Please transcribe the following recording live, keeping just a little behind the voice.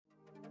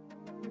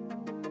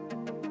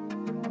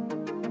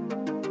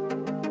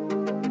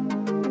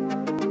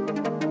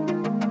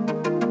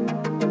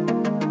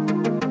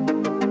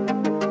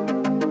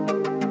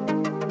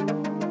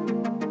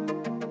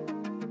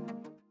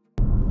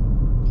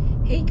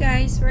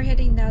guys, we're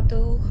heading now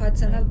to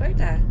Hudson,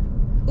 Alberta.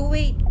 Oh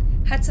wait,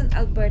 Hudson,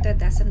 Alberta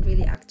doesn't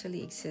really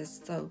actually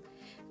exist. So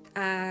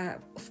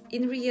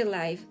in real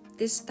life,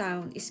 this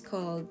town is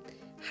called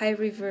High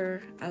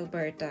River,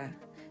 Alberta.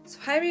 So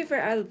High River,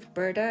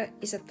 Alberta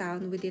is a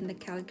town within the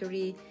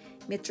Calgary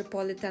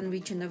metropolitan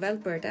region of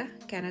Alberta,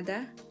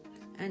 Canada,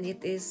 and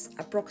it is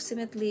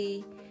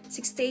approximately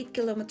 68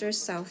 kilometers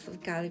south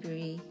of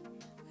Calgary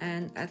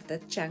and at the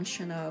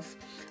junction of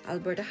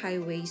Alberta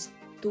Highways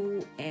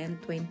 2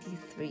 and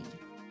 23.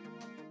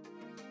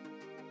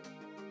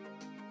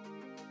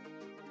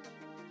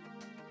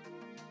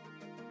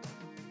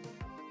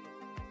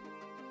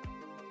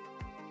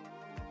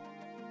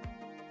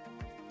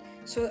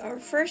 So our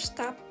first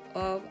stop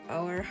of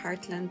our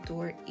Heartland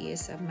tour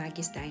is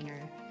Maggie's Diner.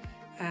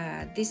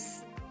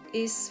 This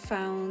is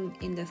found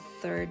in the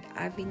 3rd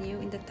Avenue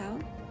in the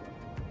town.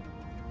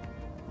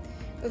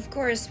 Of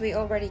course, we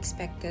already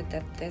expected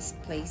that this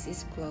place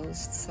is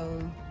closed, so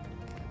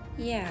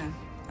yeah,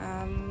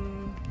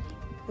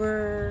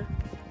 we're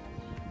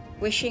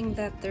wishing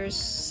that there's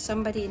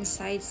somebody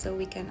inside so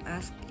we can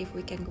ask if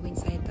we can go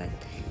inside, but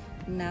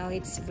now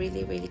it's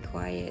really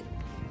quiet.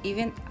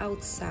 Even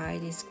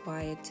outside is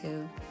quiet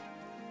too.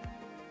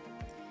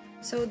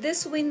 So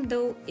this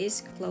window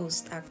is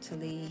closed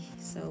actually,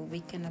 so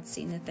we cannot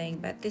see anything,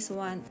 but this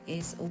one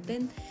is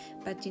open,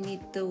 but you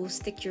need to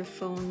stick your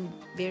phone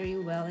very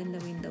well in the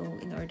window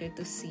in order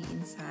to see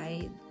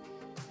inside.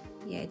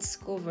 Yeah, it's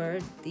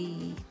covered,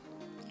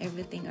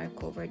 everything are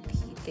covered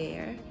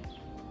there,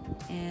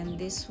 and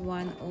this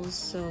one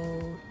also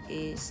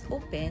is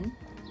open.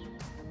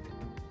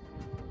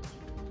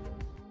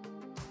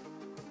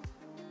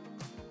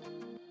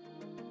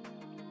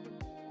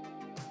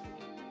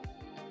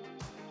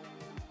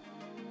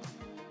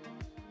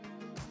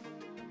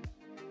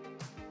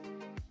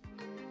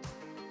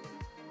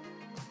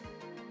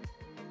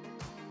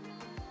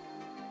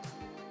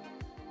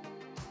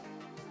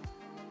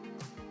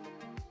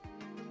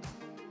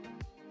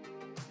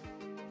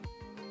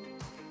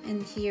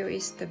 And here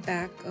is the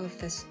back of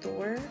the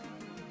store.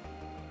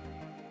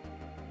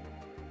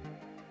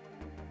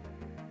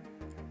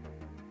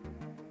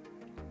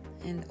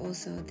 And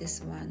also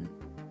this one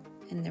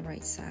in the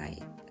right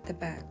side, the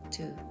back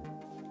too.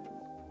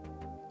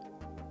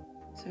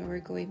 So we're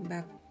going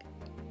back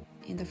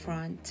in the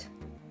front.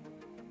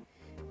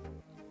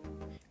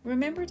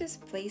 Remember this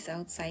place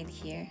outside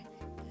here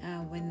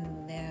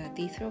when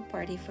they throw a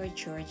party for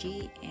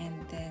Georgie, and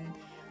then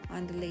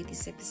on the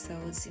latest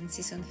episodes in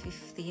season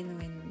 15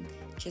 when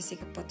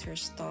Jessica put her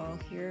stall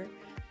here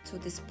to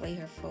display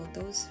her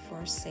photos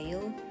for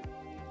sale.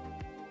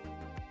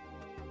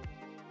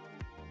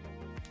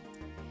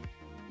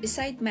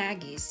 Beside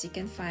Maggie's, you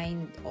can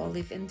find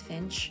Olive and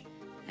Finch,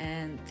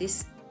 and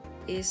this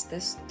is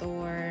the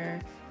store,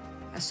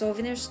 a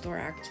souvenir store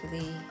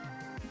actually,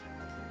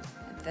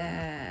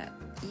 that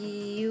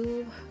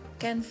you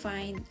can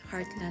find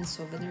Heartland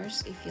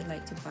souvenirs if you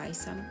like to buy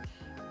some.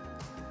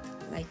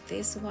 Like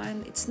this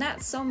one, it's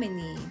not so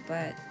many,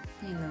 but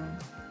you know.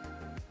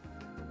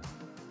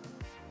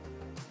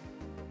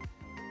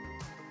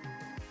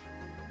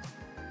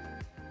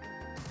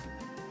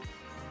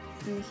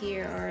 And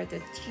here are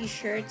the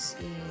t-shirts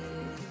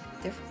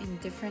in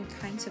different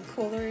kinds of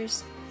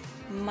colors.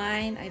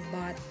 Mine, I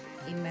bought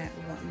a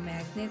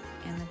magnet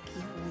and a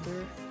key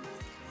holder.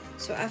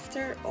 So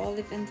after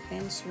Olive and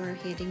Finch, we're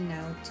heading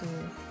now to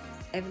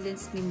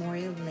Evelyn's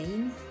Memorial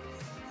Lane.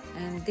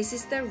 And this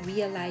is the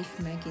real life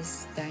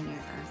Maggie's Diner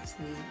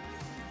actually.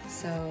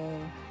 So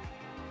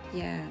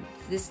yeah,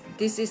 this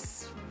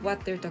is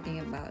what they're talking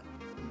about,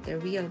 the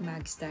real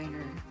Maggie's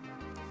Diner.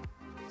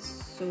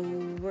 So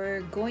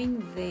we're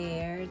going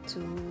there to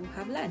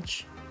have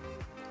lunch.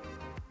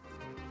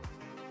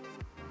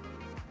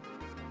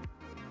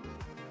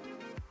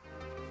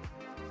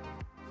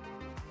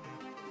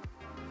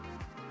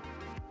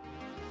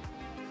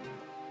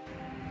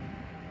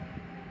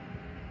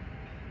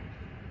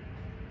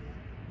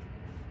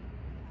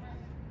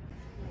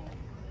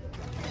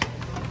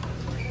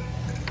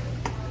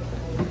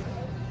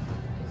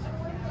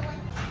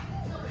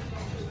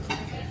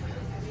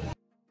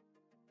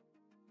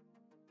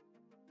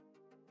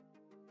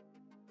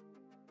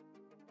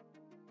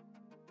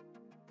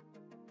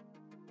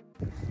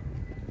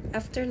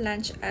 After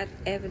lunch at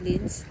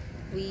Evelyn's,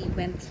 we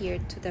went here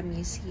to the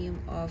Museum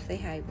of the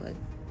Highwood.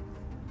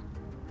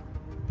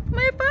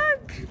 My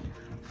bag!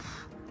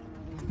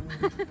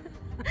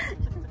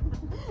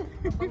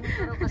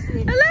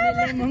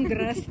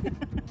 Lemongrass.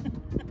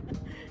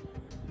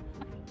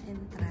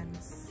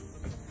 Entrance.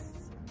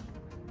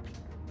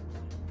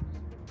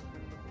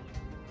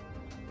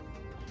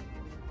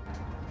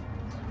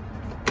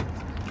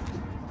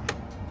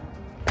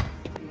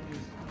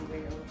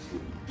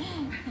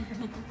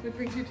 What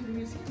brings you to the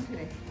museum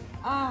today?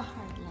 Ah,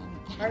 Heartland.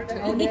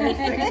 Heartland. Oh, nice.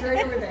 Thanks,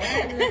 right over there.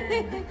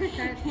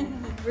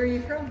 Where are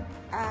you from?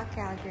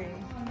 Calgary.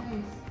 Oh,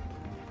 nice.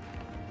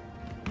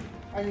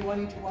 Are you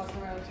wanting to walk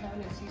around town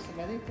and see some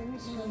other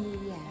things?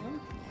 Yeah.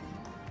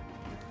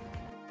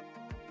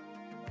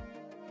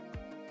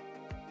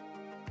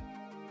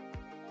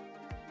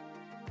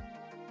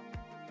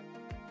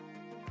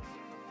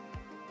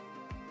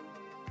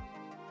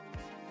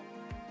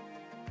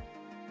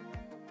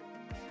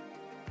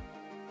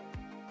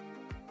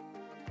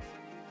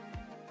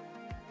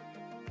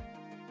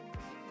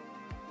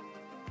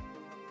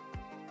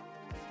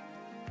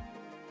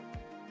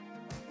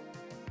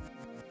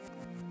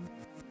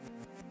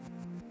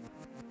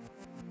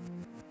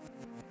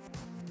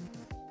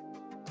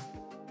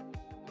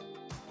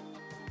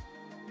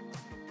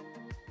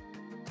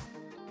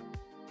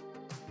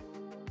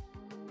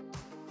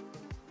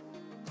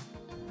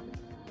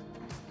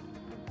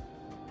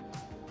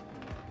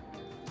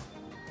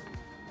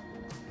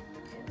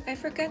 I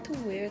forgot to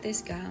wear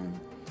this gown.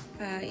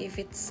 If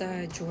it's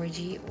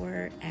Georgie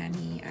or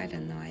Amy, I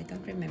don't know. I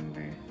don't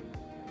remember.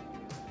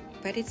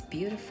 But it's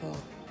beautiful.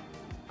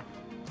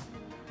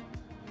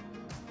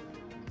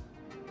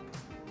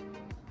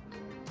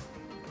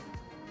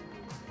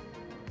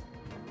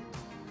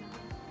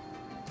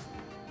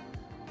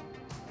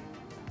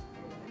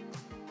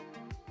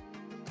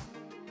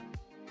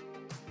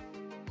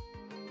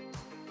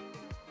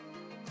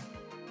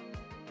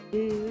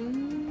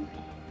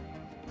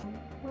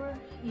 We're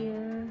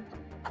here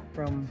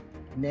from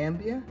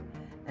Nambia,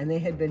 and they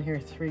had been here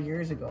 3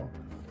 years ago.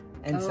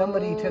 And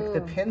somebody took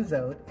the pins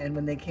out, and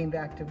when they came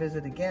back to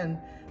visit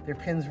again, their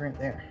pins weren't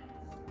there.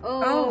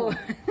 Oh.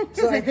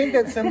 So I think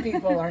that some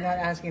people are not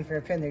asking for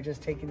a pin, they're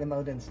just taking them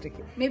out and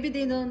sticking. Maybe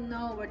they don't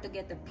know where to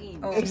get the pin.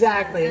 Oh.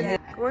 Exactly. Yeah.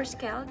 Where's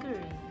Calgary?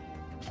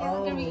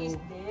 Calgary is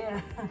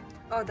there.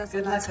 Oh, that's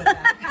Good a luck lot. with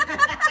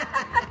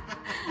that.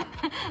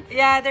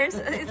 Yeah,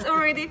 it's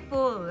already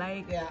full.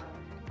 Like, Yeah.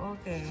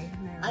 okay.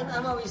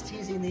 I'm always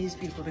teasing these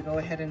people to go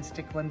ahead and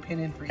stick one pin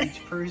in for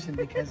each person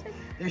because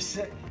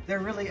they're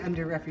really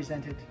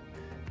underrepresented.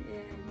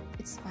 Yeah.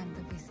 It's fun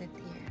to visit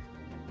here.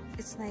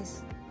 It's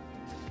nice.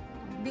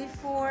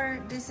 Before,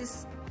 this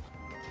is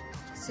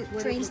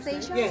train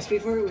station? Yes,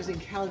 before it was in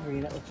Calgary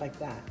and it looked like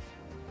that.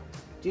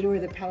 Do you know where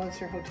the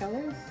Palliser Hotel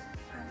is?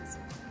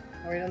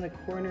 Right on the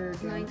corner of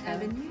 9th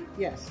Avenue?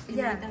 Yes.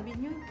 Yeah. 9th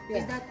Avenue? Yeah.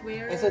 Is that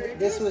where And so it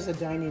this is? was a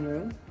dining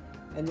room,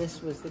 and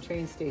this was the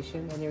train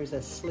station, and there was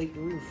a slate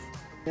roof.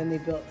 Then they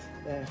built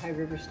the High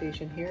River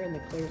Station here and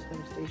the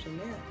Claresholm Station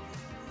there.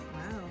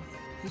 Wow.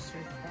 You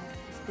sure that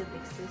is still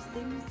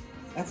existing?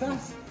 That's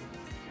us.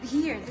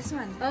 Here, this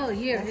one. Oh,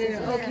 here, That's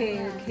here. it. Okay,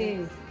 Yeah,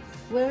 okay.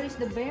 Where is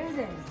the bear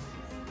then?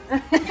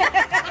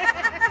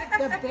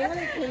 The bear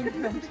came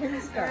from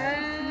Tin Star,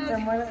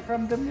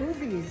 from the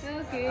movies.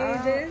 Okay,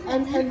 then.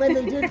 And when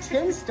they did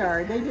Tin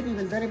Star, they did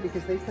even better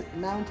because they put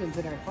mountains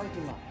in our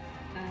parking lot.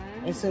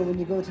 And so when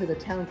you go to the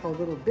town called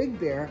Little Big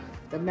Bear,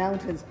 the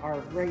mountains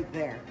are right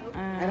there.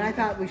 And I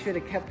thought we should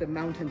have kept the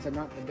mountains and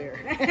not the bear.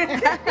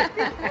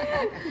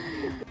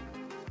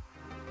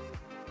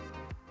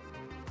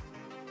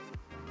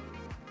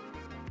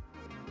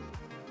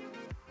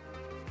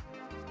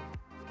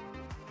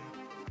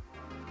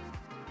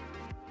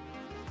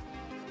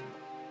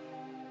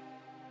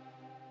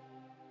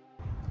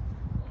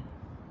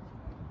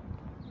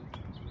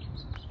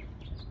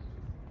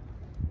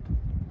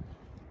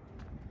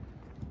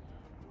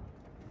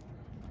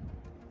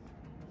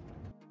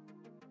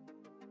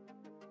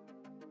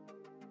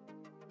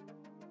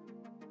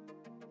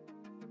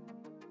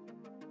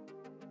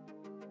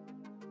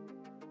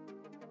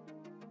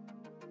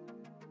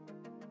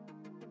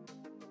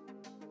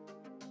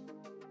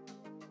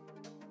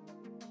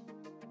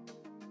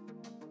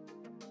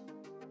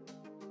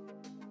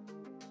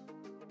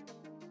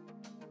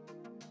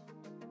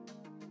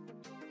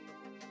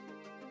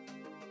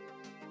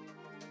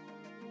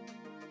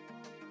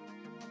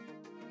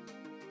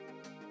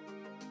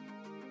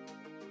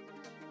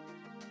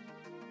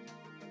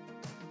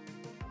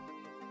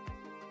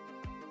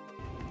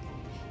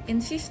 In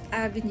 5th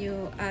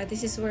Avenue,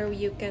 this is where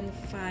you can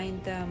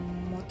find the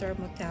Motor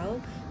Motel,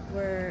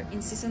 where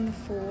in season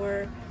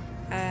 4,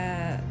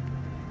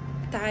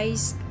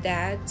 Ty's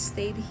dad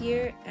stayed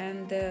here,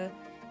 and the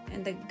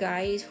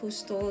guy who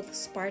stole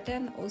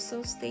Spartan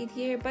also stayed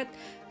here. But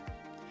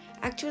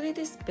actually,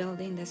 this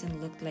building doesn't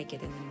look like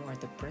it anymore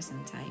at the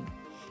present time,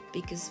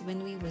 because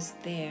when we was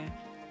there,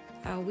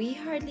 we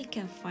hardly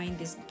can find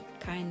this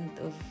kind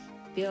of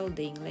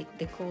building, like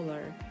the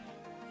color,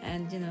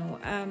 and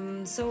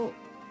so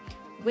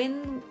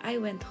when I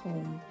went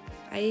home,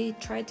 I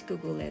tried to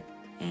Google it,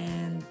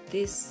 and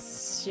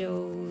this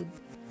showed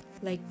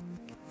like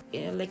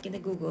in the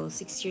Google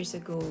 6 years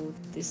ago,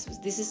 this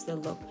is the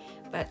look.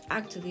 But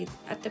actually,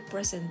 at the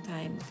present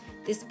time,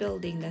 this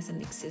building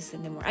doesn't exist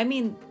anymore. I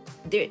mean,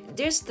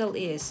 there still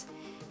is,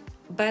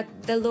 but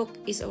the look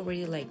is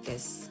already like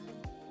this.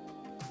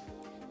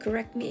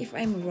 Correct me if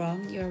I'm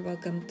wrong. You're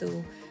welcome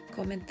to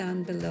comment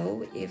down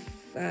below if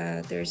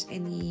there's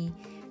any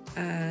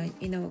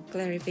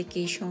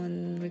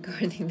clarification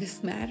regarding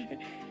this matter.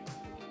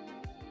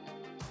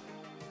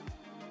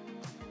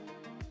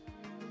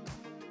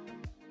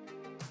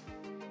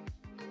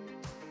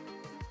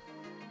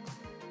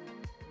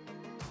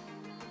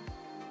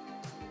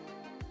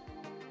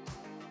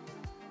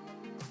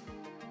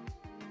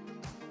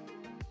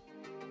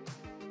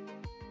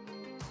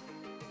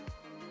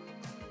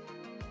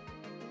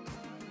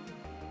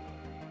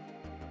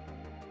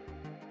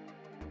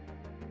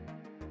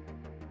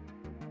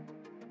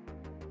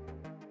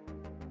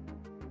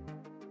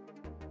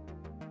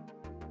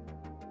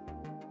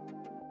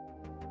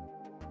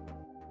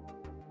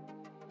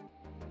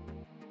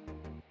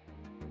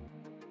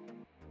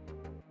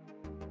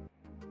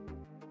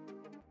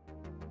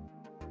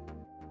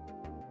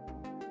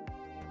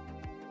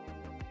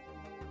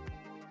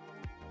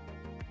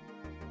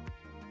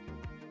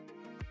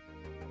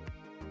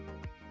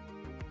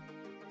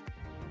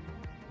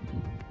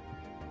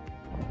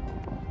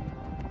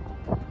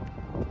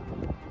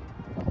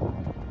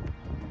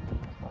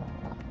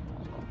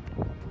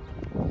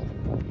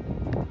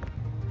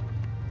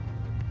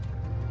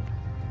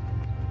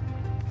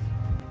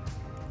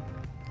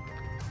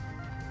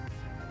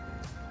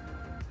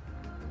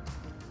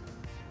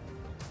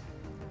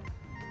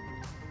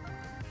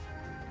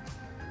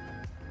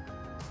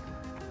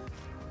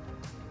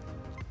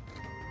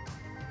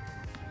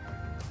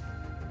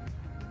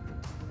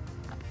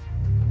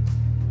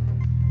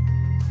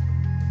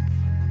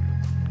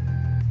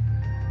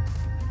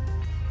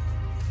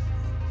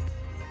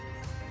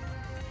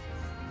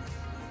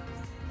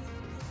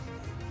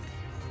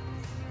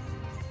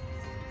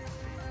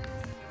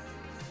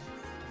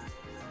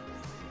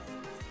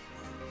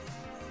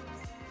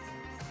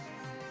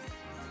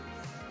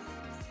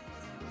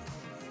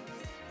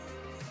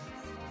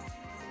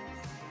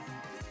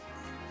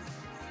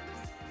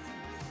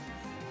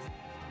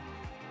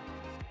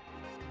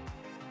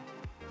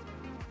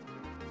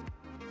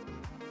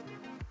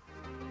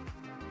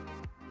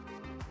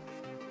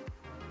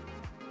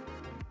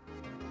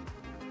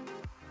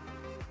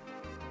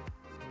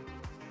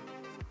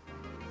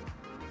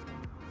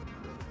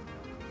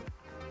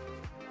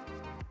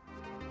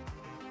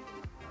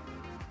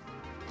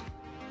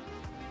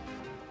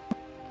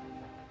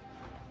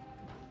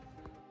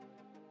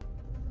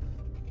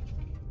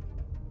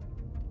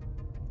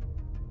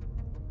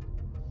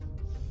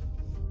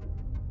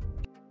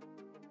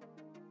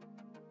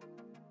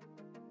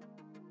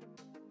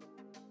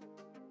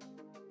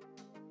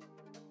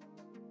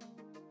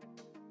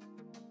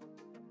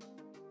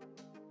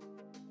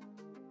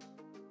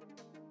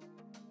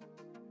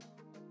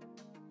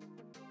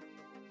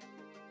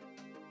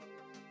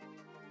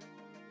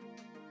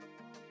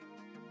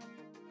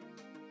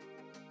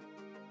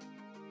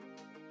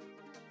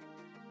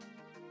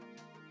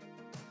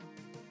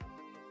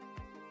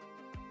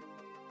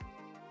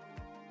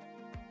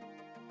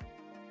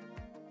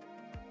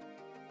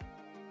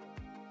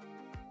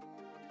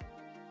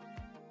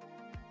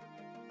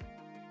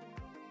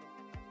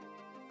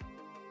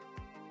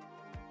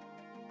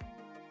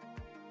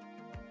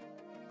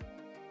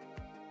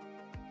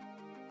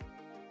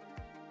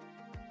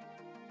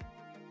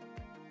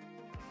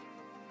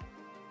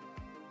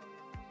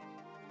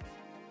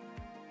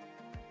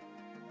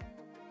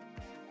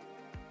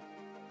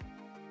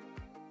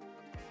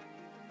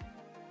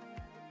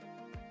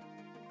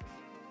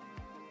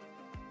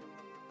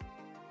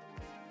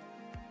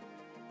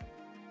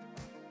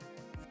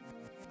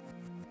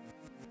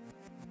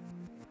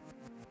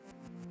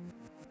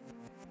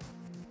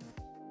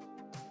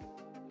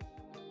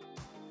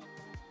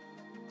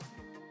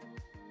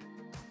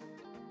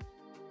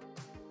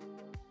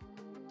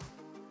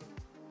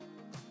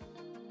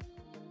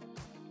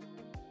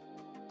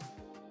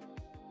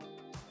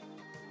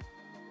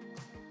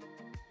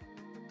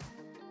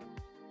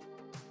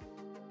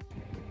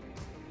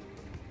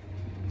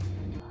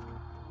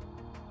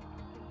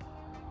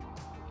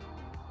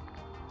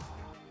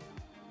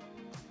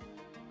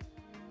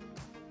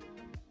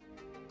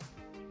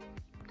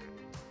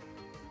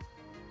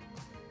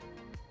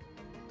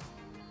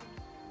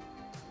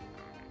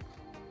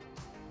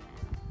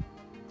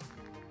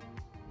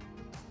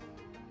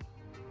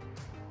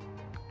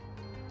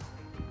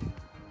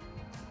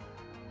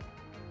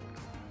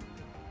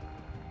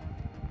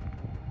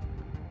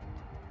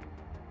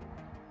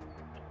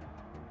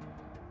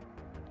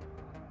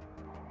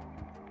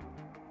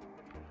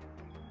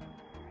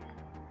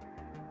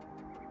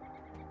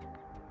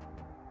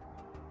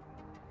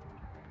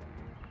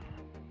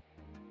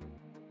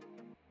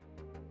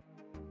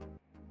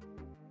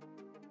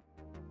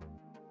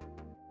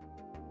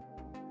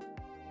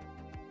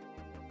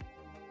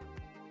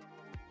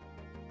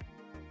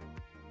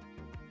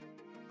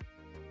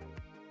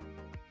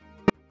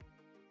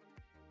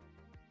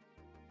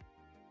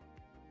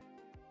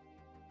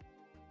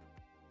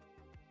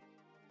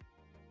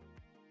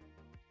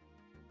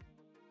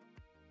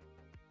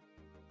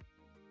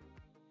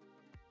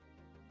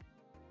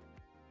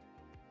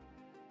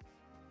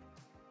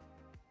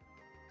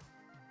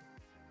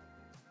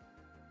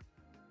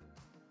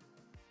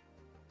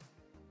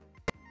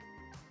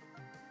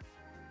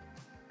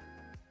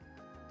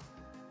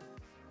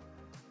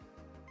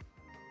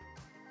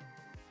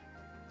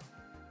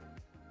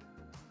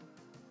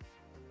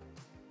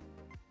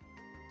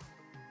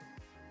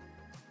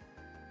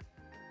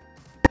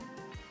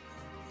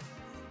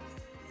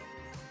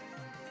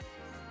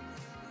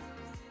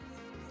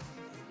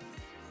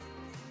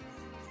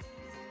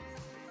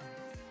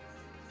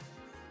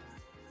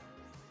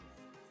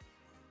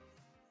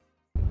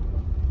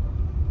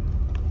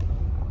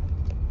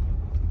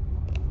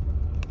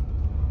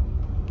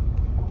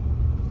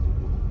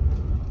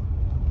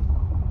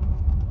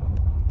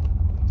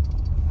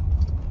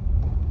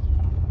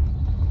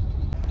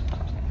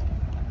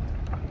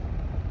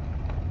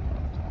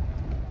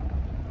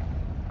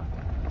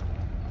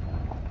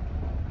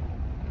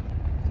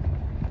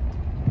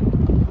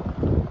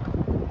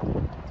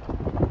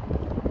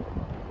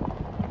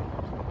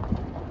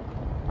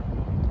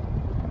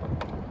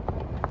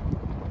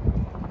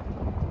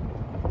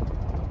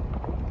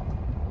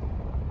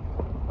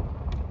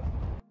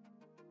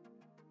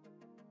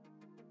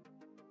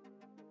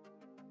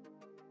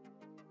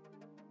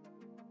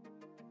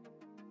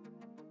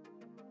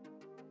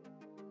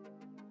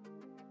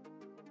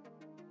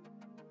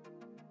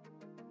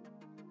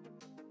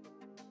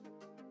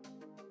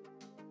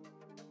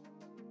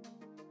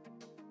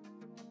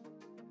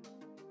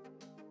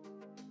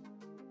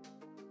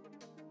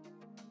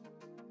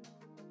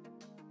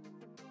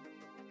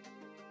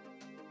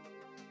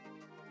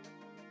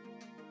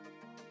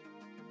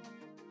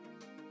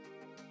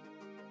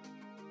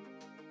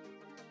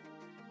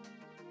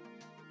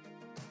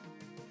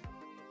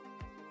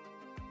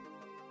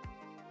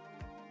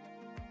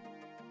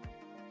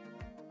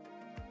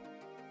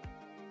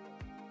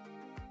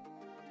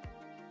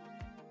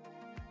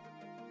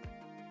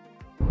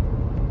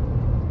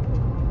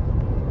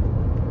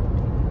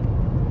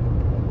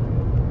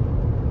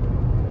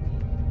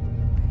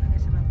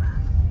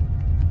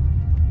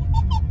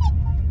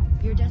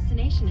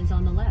 destination is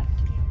on the left.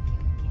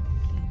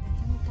 Okay.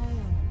 Dito na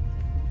tayo.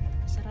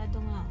 Sarado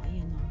nga.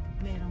 Ayun o.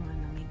 Merong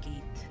may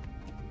gate.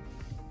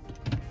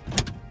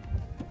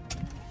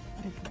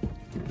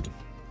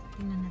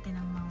 Tingnan natin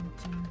ang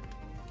mountain.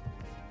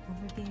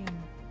 Over there.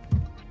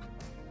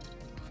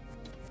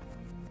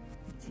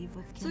 Let's see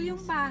what can So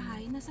yung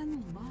bahay, nasaan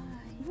yung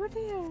bahay? over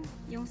there.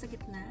 Yung sa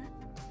gitna?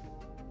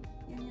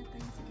 Yan yata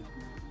yung sa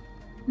gitna.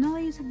 No,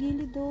 yung sa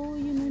gilid oh.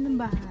 Yun yung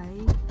bahay.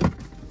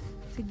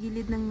 Sa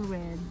gilid ng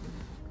red.